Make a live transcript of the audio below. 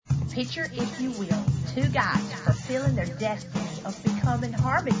Picture, if you will, two guys fulfilling their destiny of becoming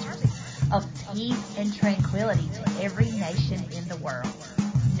harbingers of peace and tranquility to every nation in the world.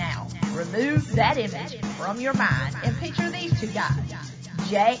 Now, remove that image from your mind and picture these two guys,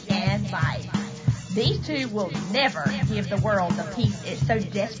 Jay and Mike. These two will never give the world the peace it so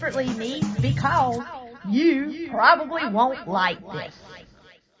desperately needs because you probably won't like this.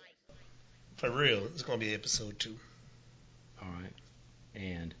 For real, it's going to be episode 2. All right.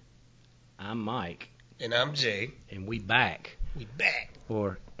 And I'm Mike. And I'm Jay. And we back. We back.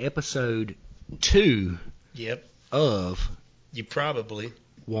 For episode 2 Yep. Of You Probably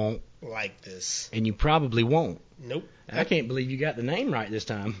Won't Like This. And you probably won't. Nope. I can't believe you got the name right this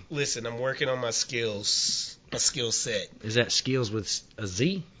time. Listen, I'm working on my skills, my skill set. Is that skills with a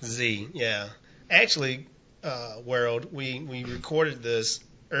Z? Z, yeah. Actually, world, we recorded this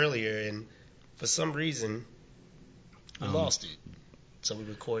earlier, and for some reason, we lost it. So we're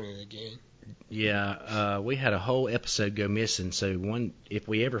recording it again. Yeah, we had a whole episode go missing. So if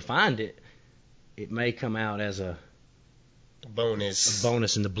we ever find it, it may come out as a bonus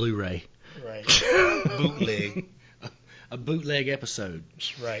in the Blu-ray. Right. Bootleg. A bootleg episode.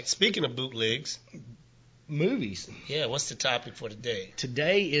 Right. Speaking of bootlegs, movies. Yeah. What's the topic for today?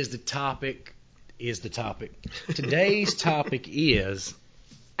 Today's topic. Today's topic is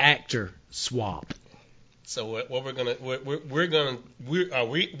actor swap. So what we're gonna are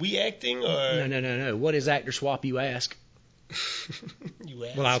we acting or no? What is actor swap? You ask. You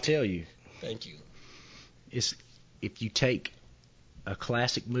ask. Well, I'll tell you. Thank you. It's if you take a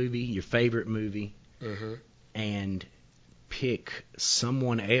classic movie, your favorite movie, and pick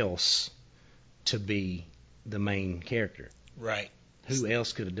someone else to be the main character. Right. Who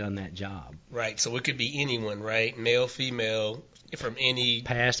else could have done that job? Right. So it could be anyone, right? Male, female. From any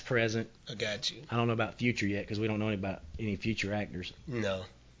past, present. I got you. I don't know about future yet because we don't know about any future actors. No,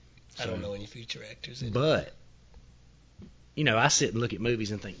 I don't know any future actors. But I sit and look at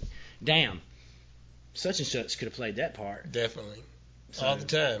movies and think, damn, such and such could have played that part. Definitely, all the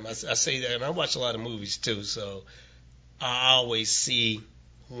time. I say that, and I watch a lot of movies too. So I always see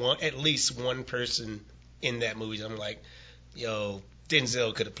at least one person in that movie. I'm like, yo,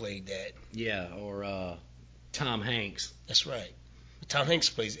 Denzel could have played that. Yeah, or Tom Hanks. That's right. Tom Hanks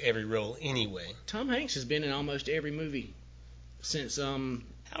plays every role anyway. Tom Hanks has been in almost every movie since How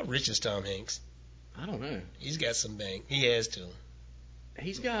rich is Tom Hanks? I don't know. He's got some bank. He has to.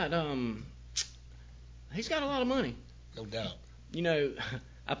 He's got a lot of money. No doubt.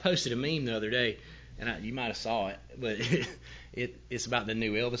 I posted a meme the other day, and you might have saw it, but it's about the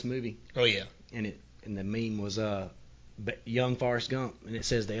new Elvis movie. Oh yeah. And the meme was young Forrest Gump, and it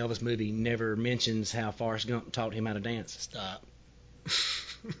says the Elvis movie never mentions how Forrest Gump taught him how to dance. Stop.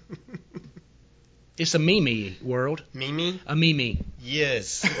 It's a meme world. Meme? A meme.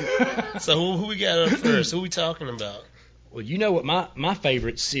 Yes. So who we got up first? Who we talking about? Well, you know what my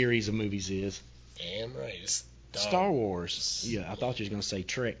favorite series of movies is? Damn right. Star Wars. Yeah, I thought you was going to say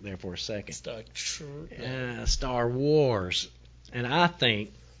Trek there for a second. Star Wars. And I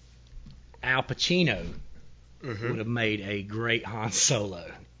think Al Pacino would have made a great Han Solo.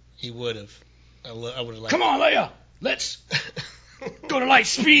 He would have. I would have liked. Come on, Leia. Let's go to light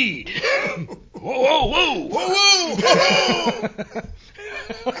speed. Whoa.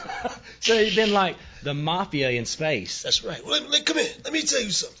 So he'd been like the mafia in space. That's right. Come here. Let me tell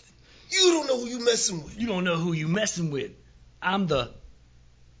you something. You don't know who you messing with. You don't know who you messing with. I'm the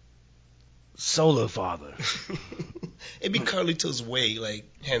Solo father. It'd be Carlito's way, like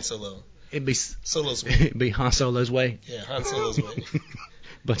Han Solo. It'd be Solo's way. It'd be Han Solo's way. Yeah, Han Solo's way.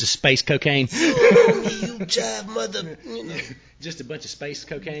 Bunch of space cocaine. Oh, you jive mother. Just a bunch of space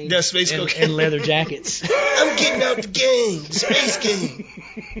cocaine. Yeah, space cocaine. And leather jackets. I'm getting out the game. The space game.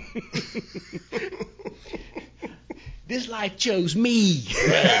 This life chose me.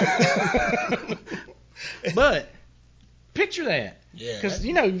 Right. But picture that. Yeah. Because,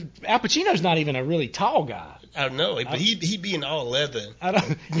 Al Pacino's not even a really tall guy. I know, but he be in all leather.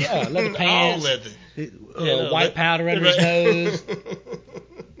 Leather pants. All leather. White powder under his nose.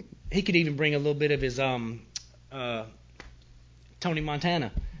 He could even bring a little bit of his Tony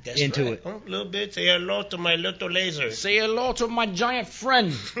Montana into it. A little bit. Say hello to my little laser. Say hello to my giant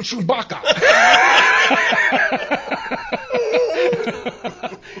friend, Chewbacca.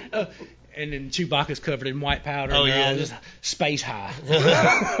 And then Chewbacca's covered in white powder. Oh, yeah. Just space high.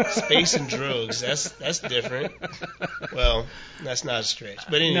 Space and drugs. That's different. Well, that's not a stretch.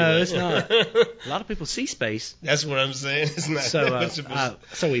 But anyway. No, it's not. A lot of people see space. That's what I'm saying. It's not.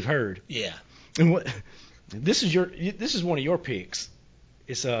 So we've heard. Yeah. And this is one of your picks.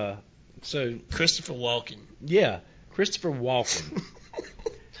 It's Christopher Walken. Yeah, Christopher Walken.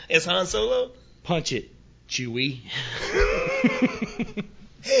 It's Han Solo? Punch it, Chewie.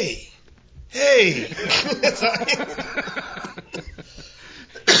 Hey.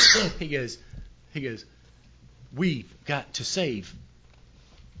 He goes, we've got to save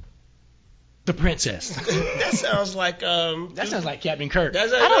the princess. That sounds like That sounds like Captain Kirk.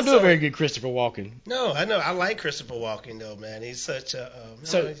 That's- I don't that's do a a- very good Christopher Walken. No, I know. I like Christopher Walken though, man. He's such a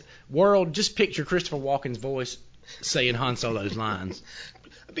So, world, just picture Christopher Walken's voice saying Han Solo's lines.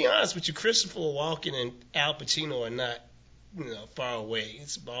 I'll be honest with you, Christopher Walken and Al Pacino are not, far away.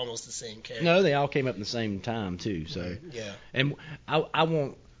 It's almost the same character. No, they all came up in the same time too. So, Yeah. and I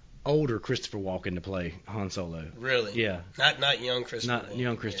want older Christopher Walken to play Han Solo. Really? Yeah, Not young Christopher not Walken.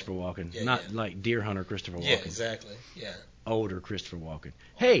 young Christopher Walken, Yeah, not yeah. like Deer Hunter Christopher Walken. Yeah, exactly. Yeah. Older Christopher Walken.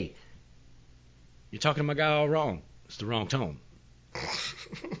 Hey, you're talking to my guy all wrong. It's the wrong tone.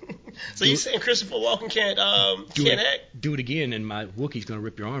 So you saying Christopher Walken can't act? Do it again, and my Wookiee's gonna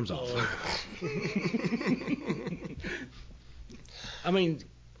rip your arms off. Oh. I mean,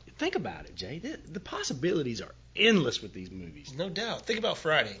 think about it, Jay. The possibilities are endless with these movies. No doubt. Think about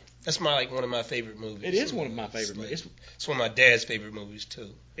Friday. That's one of my favorite movies. It is one of my favorite movies. It's one of my dad's favorite movies too.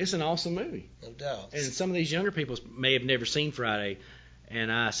 It's an awesome movie. No doubt. And some of these younger people may have never seen Friday,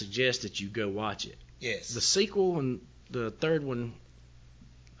 and I suggest that you go watch it. Yes. The sequel and the third one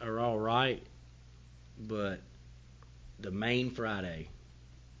are all right, but the main Friday,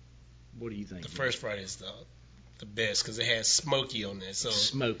 what do you think? The first Friday is the best because it has Smokey on there. So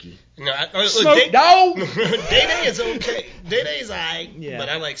Smokey. no, Smoke dog. Day is okay. Day is alright, Yeah. but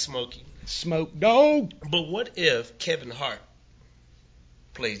I like Smokey. Smoke dog. But what if Kevin Hart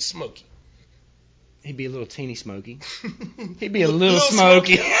played Smokey? He'd be a little teeny Smokey. He'd be a little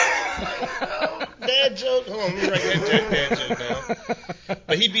Smokey. Dad joke. Hold on, let me write that dad joke down.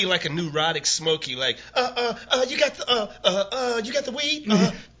 But he'd be like a neurotic Smokey, like, you got the weed?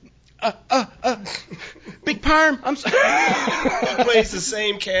 Big Perm. I'm sorry. He plays the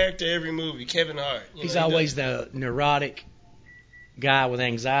same character every movie, Kevin Hart. He's always the neurotic guy with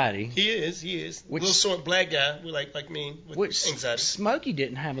anxiety. He is. Which- Little short black guy, like me, with Which anxiety. Smokey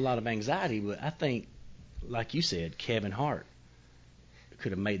didn't have a lot of anxiety, but I think, like you said, Kevin Hart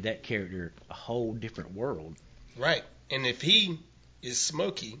could have made that character a whole different world. Right. And if he is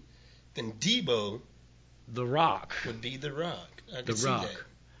Smokey, then Debo The Rock. would be The Rock. I The can see Rock. that.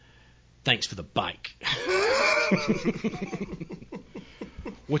 Thanks for the bike.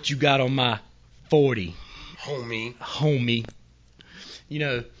 What you got on my 40, Homie. homie? You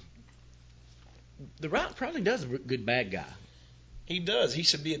know, The Rock probably does a good bad guy. He does. He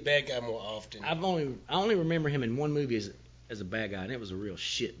should be a bad guy more often. I only remember him in one movie as a bad guy, and it was a real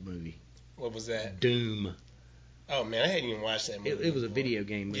shit movie. What was that? Doom. Oh, man, I hadn't even watched that movie. It was a before. video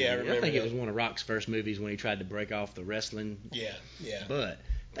game movie. Yeah, I remember think it that. was one of Rock's first movies when he tried to break off the wrestling. Yeah. But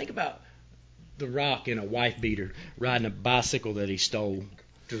think about The Rock in a wife beater riding a bicycle that he stole.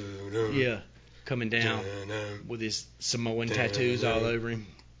 Yeah, coming down with his Samoan tattoos all over him.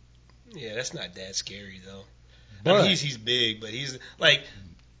 Yeah, that's not that scary, though. But I mean, he's big, but he's like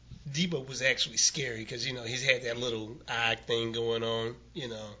Debo was actually scary because he's had that little eye thing going on.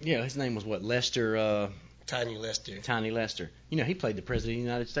 yeah, his name was what? Lester. Tiny Lester. Tiny Lester. He played the president of the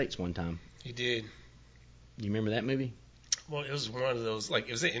United States one time. He did. You remember that movie? Well, it was one of those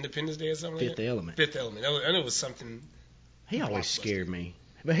was it Independence Day or something? Fifth like that? Element. Fifth Element. I know it was something. He always Blockbuster. scared me.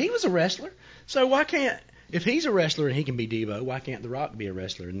 But he was a wrestler, so why can't? If he's a wrestler and he can be Debo, why can't The Rock be a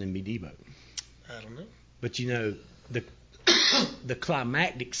wrestler and then be Debo? I don't know. But the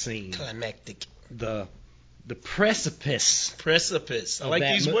climactic scene, Climactic. the precipice Precipice. I of like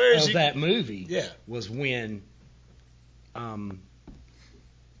that these words. of that movie Yeah. was when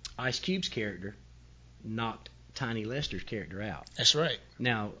Ice Cube's character knocked Tiny Lester's character out. That's right.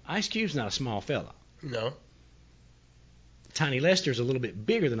 Now, Ice Cube's not a small fella. No. Tiny Lester's a little bit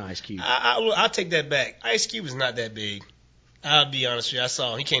bigger than Ice Cube. I'll take that back. Ice Cube is not that big. I'll be honest with you. I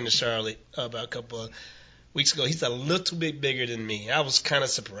saw him. He came to Charlotte about a couple of weeks ago. He's a little bit bigger than me. I was kind of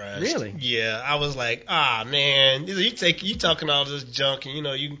surprised. Really? Yeah. I was like, man, you talking all this junk, and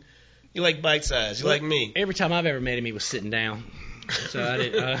you like bite size. You like me. Every time I've ever met him, he was sitting down. So I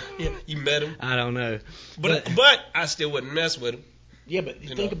didn't. Yeah, you met him, I don't know. but I still wouldn't mess with him. Yeah, but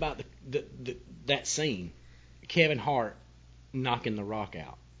think about that scene. Kevin Hart knocking The Rock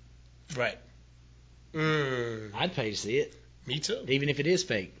out. Right. I'd pay to see it, Me too. even if it is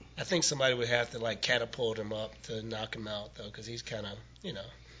fake. I think somebody would have to catapult him up to knock him out though, because he's kind of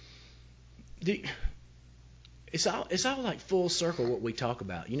It's all like full circle what we talk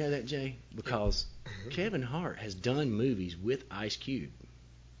about. You know that, Jay? Because Kevin Hart has done movies with Ice Cube.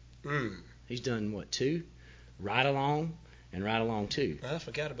 He's done what, 2? Ride Along, and Ride Along 2. I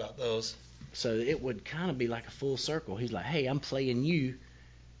forgot about those. So it would kind of be like a full circle. He's like, hey, I'm playing you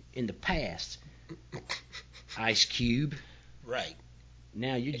in the past. Ice Cube. Right.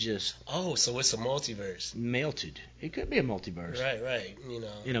 Now you just Oh, so it's a multiverse. melted. It could be a multiverse. Right.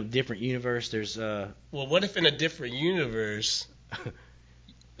 In a different universe, there's Well, what if in a different universe?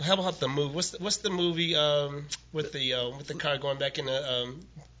 How about the movie? What's the movie with the car going back in the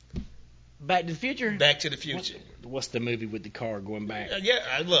Back to the Future. Back to the Future? What's the movie with the car going back?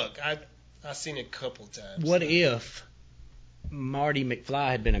 I've seen it a couple times. What if Marty McFly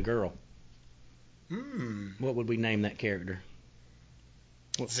had been a girl? What would we name that character?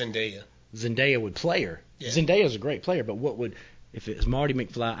 Zendaya. Zendaya would play her. Yeah. Zendaya's a great player, but what would, if it was Marty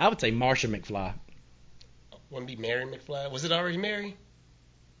McFly, I would say Marsha McFly. Wouldn't it be Mary McFly? Was it already Mary?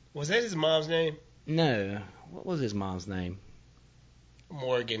 Was that his mom's name? No. What was his mom's name?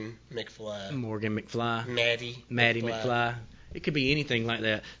 Morgan McFly. Morgan McFly. Maddie McFly. It could be anything like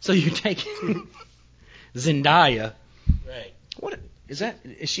that. So you're taking Zendaya. Right. What is that?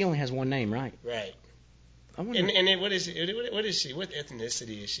 She only has one name, right? Right. I wonder. And then what is she? What is she? What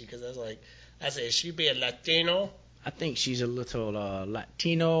ethnicity is she? Because I said, is she be a Latino? I think she's a little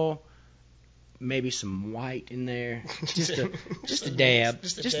Latino, maybe some white in there, just a dab,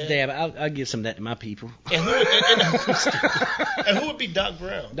 just a dab. I'll give some of that to my people. And who would be Doc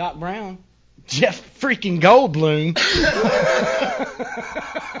Brown? Doc Brown, Jeff freaking Goldblum.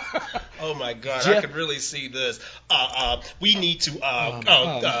 Oh my God, Jeff, I could really see this. We need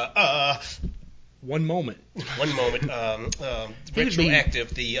to. One moment. Retroactive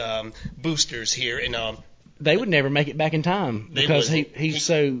the boosters here, and they would never make it back in time because he's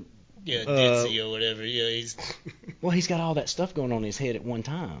so ditzy or whatever. Yeah, he's well, he's got all that stuff going on in his head at one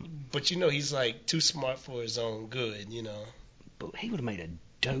time. But he's like too smart for his own good. But he would have made a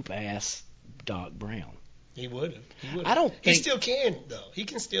dope ass Doc Brown. He would have. I don't think he still can though. He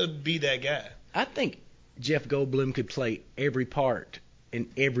can still be that guy. I think Jeff Goldblum could play every part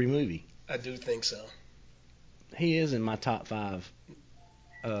in every movie. I do think so. He is in my top 5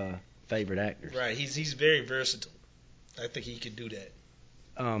 favorite actors. Right. He's very versatile. I think he could do that.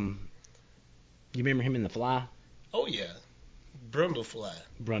 You remember him in The Fly? Oh yeah, Brundlefly.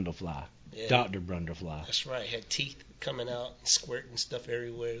 Yeah. Dr. Brundlefly. That's right. Had teeth coming out and squirting stuff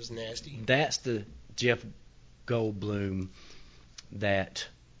everywhere. It was nasty. That's the Jeff Goldblum that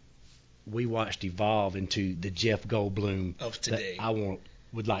we watched evolve into the Jeff Goldblum of today. That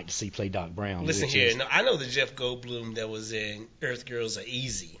would like to see play Doc Brown. Listen here, now, I know the Jeff Goldblum that was in Earth Girls Are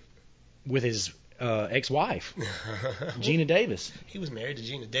Easy with his ex-wife, Gina Davis. He was married to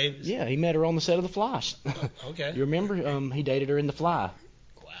Gina Davis. Yeah, he met her on the set of The Fly. Okay. You remember? He dated her in The Fly.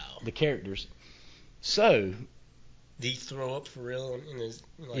 Wow. The characters. So. Did he throw up for real?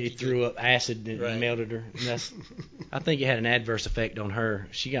 He threw up acid and melted her. And I think it had an adverse effect on her.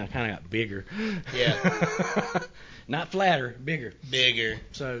 She kind of got bigger. Yeah. Not flatter, bigger. Bigger.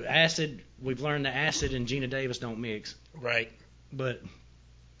 So acid, we've learned that acid and Gina Davis don't mix. Right. But,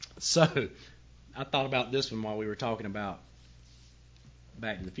 so, I thought about this one while we were talking about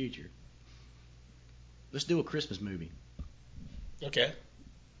Back to the Future. Let's do a Christmas movie. Okay.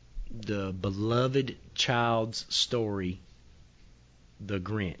 The beloved child's story, The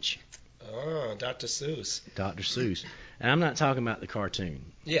Grinch. Oh, Dr. Seuss. Dr. Seuss. And I'm not talking about the cartoon.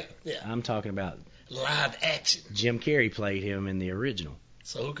 Yeah. I'm talking about live action. Jim Carrey played him in the original.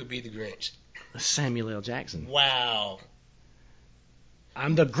 So who could be the Grinch? Samuel L. Jackson. Wow.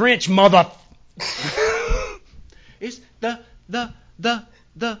 I'm the Grinch, mother. It's the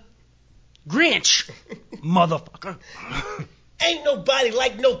Grinch, motherfucker. Ain't nobody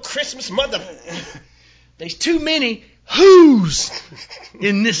like no Christmas mother. There's too many who's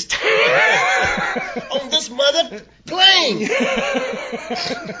in this town. On this mother plane.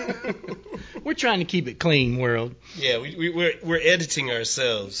 We're trying to keep it clean, world. Yeah, we're editing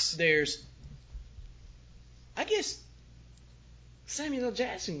ourselves. I guess Samuel L.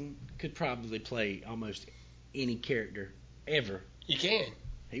 Jackson could probably play almost any character ever. You can.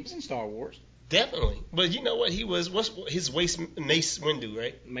 He was in Star Wars. Definitely. But you know what? What's his Mace Windu,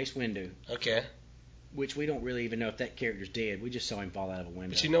 right? Mace Windu. Okay. Which we don't really even know if that character's dead. We just saw him fall out of a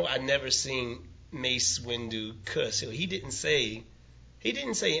window. But I never seen Mace Windu cuss. He didn't say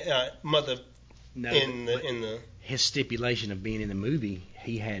mother in the his stipulation of being in the movie,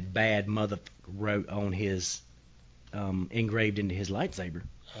 he had bad mother wrote on his engraved into his lightsaber.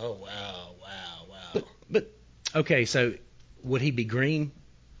 Oh wow. But okay, so would he be green?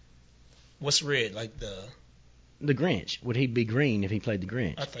 What's red? Like the Grinch. Would he be green if he played the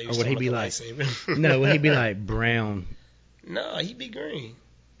Grinch? I thought you or would he be like lightsaber. No, would he be like brown? No, he'd be green.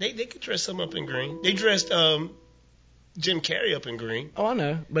 They could dress him up in green. They dressed Jim Carrey up in green. Oh, I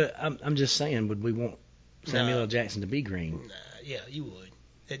know, but I'm just saying, would we want Samuel Nah. L. Jackson to be green? Nah, yeah, you would.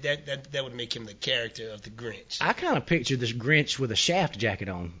 That would make him the character of the Grinch. I kind of picture this Grinch with a Shaft jacket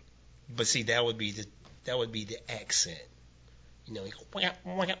on. But see, that would be the accent. You know, he go,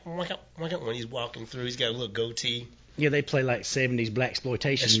 when he's walking through, he's got a little goatee. Yeah, they play like 70s black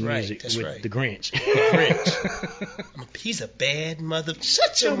exploitation music with right. the Grinch. The Grinch. He's a bad mother.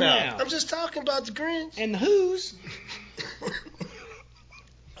 Shut your mouth. I'm just talking about the Grinch. And the Who's?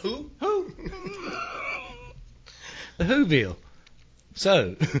 Who? The Whoville.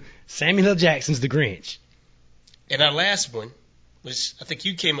 So, Samuel L. Jackson's the Grinch. And our last one, which I think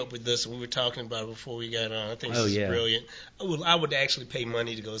you came up with this, and we were talking about it before we got on. I think this is brilliant. I would actually pay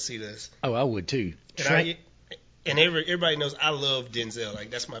money to go see this. Oh, I would too. And everybody knows I love Denzel. Like,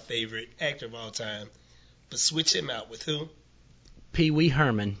 that's my favorite actor of all time. But switch him out with who? Pee Wee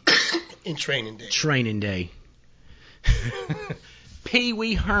Herman. In Training Day. Training Day. Pee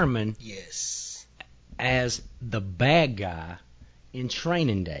Wee Herman. Yes. As the bad guy in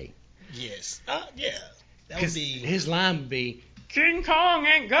Training Day. Yes. Yeah. That would be. His line would be, King Kong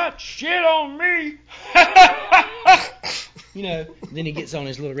ain't got shit on me. You know, then he gets on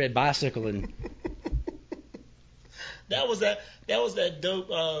his little red bicycle and. That was that dope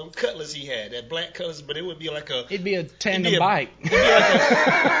Cutlass he had, that black Cutlass, but it would be like a. It'd be a tandem bike.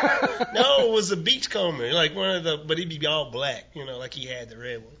 No, it was a beachcomber, like one of the, but it'd be all black, you know, like he had the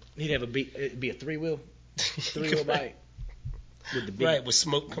red one. He'd have it'd be a three-wheel bike. With the big, right, with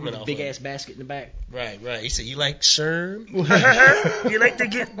smoke coming off. Big ass basket in the back. Right. He said, "You like sherm? You like to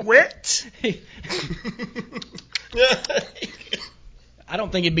get wet?" I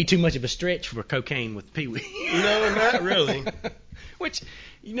don't think it'd be too much of a stretch for cocaine with Pee Wee. No, not really. Which,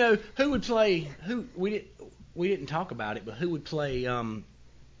 you know, who would play? Who we didn't talk about it, but who would play the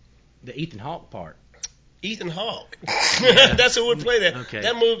Ethan Hawke part? Ethan Hawke. That's who would play that. Okay.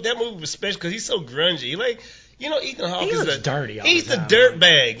 That movie was special because he's so grungy. Like. You know, Ethan Hawke is dirty. He's the dirt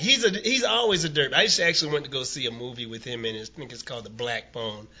bag. He's always a dirt. I just actually went to go see a movie with him, and I think it's called The Black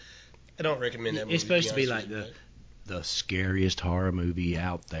Phone. I don't recommend that movie. It's supposed to be like the scariest horror movie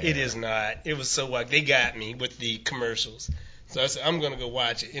out there. It is not. It was so wacky. They got me with the commercials, so I said I'm gonna go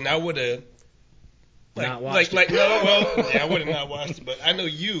watch it, and I would have not watched it. I would have not watched it, but I know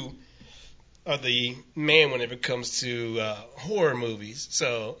you are the man whenever it comes to horror movies.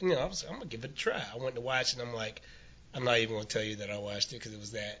 So, you know, I'm going to give it a try. I went to watch it, and I'm like, I'm not even going to tell you that I watched it because it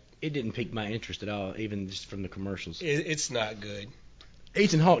was that. It didn't pique my interest at all, even just from the commercials. It's not good.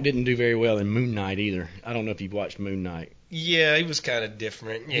 Ethan Hawke didn't do very well in Moon Knight either. I don't know if you've watched Moon Knight. Yeah, he was kind of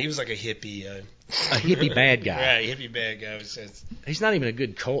different. Yeah, he was like a hippie. A hippie bad guy. Right, hippie bad guy. He's not even a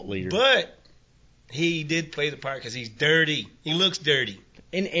good cult leader. But he did play the part because he's dirty. He looks dirty.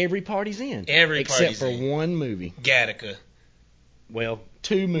 In every part he's in. Except for one movie. Gattaca. Well,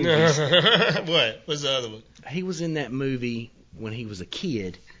 2 movies. What? What's the other one? He was in that movie when he was a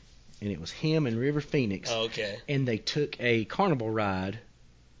kid, and it was him and River Phoenix. Oh, okay. And they took a carnival ride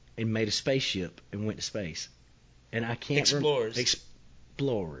and made a spaceship and went to space. And I can't Explorers.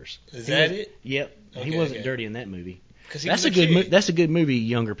 Explorers. Is that it? Yep. Okay, he wasn't dirty in that movie. That's a good that's a good movie,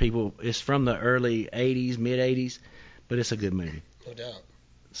 younger people. It's from the early 80s, mid 80s, but it's a good movie. No doubt.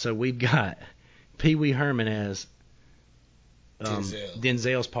 So we've got Pee Wee Herman as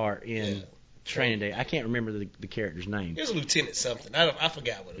Denzel's part in Training Day. I can't remember the character's name. It was Lieutenant something. I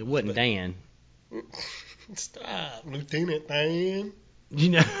forgot what it was. It wasn't Dan. Stop, Lieutenant Dan. You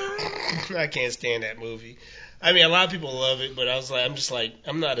know, I can't stand that movie. I mean, a lot of people love it, but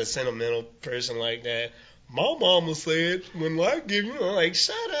I'm not a sentimental person like that. My mama said, when life gives you, I'm like,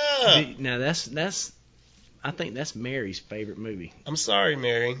 shut up. Now I think that's Mary's favorite movie. I'm sorry,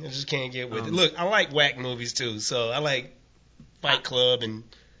 Mary. I just can't get with it. Look, I like whack movies too, so I like Fight Club and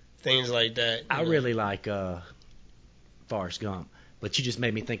things like that. I really like Forrest Gump, but you just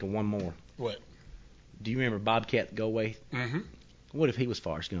made me think of one more. What? Do you remember Bobcat Goldthwait? Mm-hmm. What if he was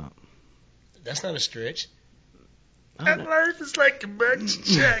Forrest Gump? That's not a stretch. That life is like a bunch of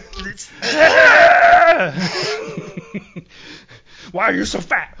chocolates. Why are you so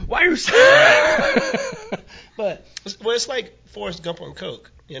fat? Why are you so fat? But it's like Forrest Gump on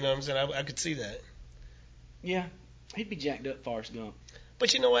coke. You know what I'm saying? I could see that. Yeah, he'd be jacked up, Forrest Gump.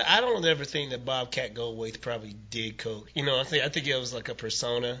 But you know what? I don't ever think that Bobcat Goldthwait probably did coke. You know, I think it was like a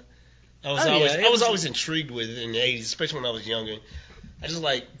persona. I was always intrigued with it in the 80s, especially when I was younger. I just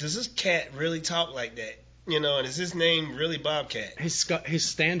like, does this cat really talk like that? You know, and is his name really Bobcat? His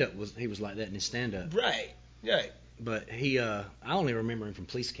stand-up was like that in his stand-up. Right. But I only remember him from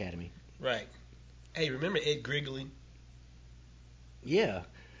Police Academy. Right. Hey, remember Ed Grigley? Yeah.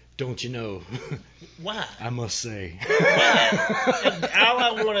 Don't you know? Why? I must say. Why? All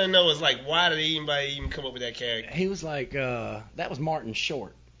I want to know is, like, why did anybody even come up with that character? He was like, that was Martin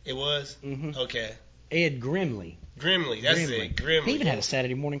Short. It was? Mm-hmm. Okay. Ed Grimley. Grimley, that's Grimley. it. Grimley. He even had a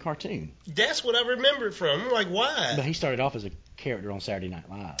Saturday morning cartoon. That's what I remember it from. I'm like, why? But he started off as a character on Saturday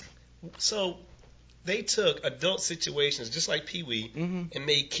Night Live. So they took adult situations, just like Pee-wee, Mm-hmm. and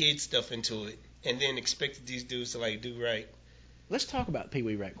made kid stuff into it, and then expected these dudes to, like, do right. Let's talk about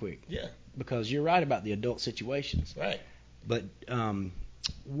Pee-wee right quick. Yeah. Because you're right about the adult situations. Right. But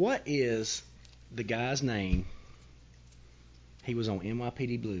what is the guy's name? He was on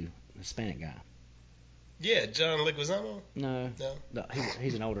NYPD Blue, the Hispanic guy. Yeah, John Leguizamo? No,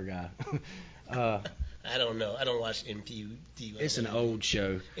 he's an older guy. I don't know. I don't watch NPD. It's an old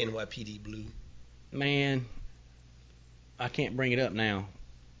show. NYPD Blue. Man, I can't bring it up now,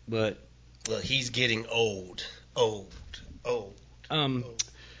 but well, he's getting old.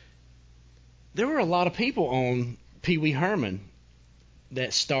 There were a lot of people on Pee Wee Herman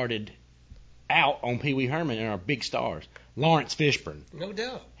that started out on Pee Wee Herman and are big stars. Lawrence Fishburne. No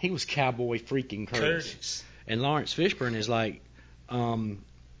doubt. He was Cowboy freaking Curtis. And Lawrence Fishburne is like one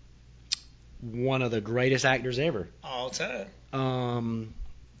of the greatest actors ever. All time.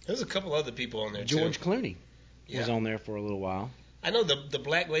 There's a couple other people on there, George too. Clooney was on there for a little while. I know the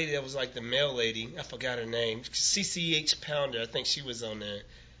black lady that was like the male lady. I forgot her name. CCH Pounder. I think she was on there.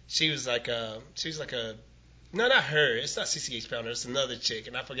 She was like a no, not her. It's not CCH Pounder. It's another chick,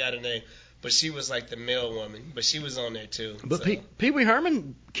 and I forgot her name. But she was like the male woman. But she was on there too. But so. Pee Wee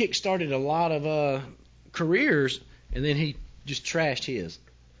Herman kick-started a lot of careers, and then he just trashed his.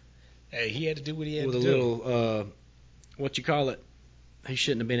 Hey, he had to do what he had to do. With a little, what you call it? He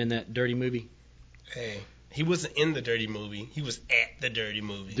shouldn't have been in that dirty movie. Hey, he wasn't in the dirty movie. He was at the dirty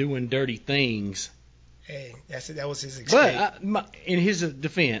movie. Doing dirty things. Hey, that's it. That was his escape. But in his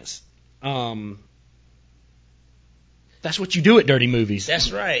defense, that's what you do at dirty movies.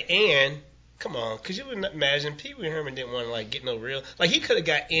 That's right. And come on, could you imagine Pee Wee Herman didn't want to like get no real like he could have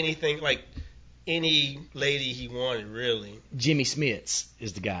got anything like any lady he wanted really. Jimmy Smits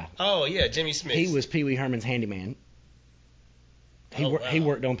is the guy. Oh yeah, Jimmy Smits. He was Pee Wee Herman's handyman. He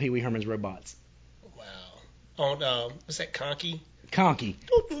worked on Pee Wee Herman's robots. Wow. On what's that, Conky? Conky.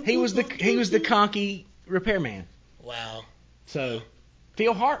 He was the Conky repairman. Wow. So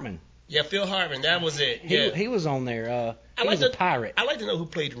Phil Hartman. Yeah, Phil Hartman. That was it. He was on there. He was a pirate. I like to know who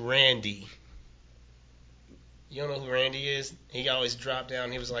played Randy. You don't know who Randy is? He always dropped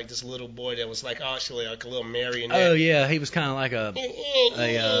down. He was like this little boy that was like actually like a little marionette. Oh yeah, he was kind of like a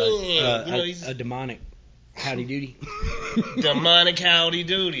demonic howdy doody. Demonic howdy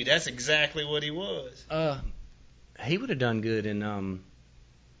doody. That's exactly what he was. He would have done good in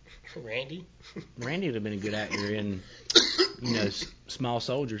Randy. Randy would have been a good actor in Small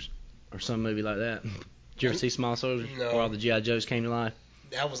Soldiers or some movie like that. Did you ever see Small Soldiers? No. Where all the G.I. Joes came to life?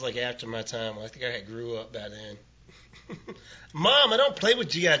 That was like after my time. I think I had grew up by then. Mom, I don't play with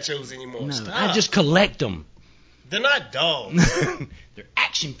G.I. Joes anymore. No, Stop. I just collect them. They're not dogs. They're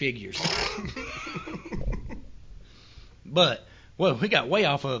action figures. But, well, we got way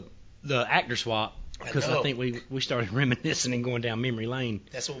off of the actor swap because I think we started reminiscing and going down memory lane.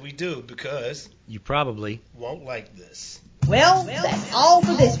 That's what we do because you probably won't like this. Well, that's all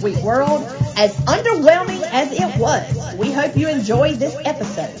for this week, world. As underwhelming as it was, we hope you enjoyed this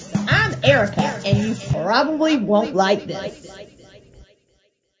episode. I'm Erica, and you probably won't like this.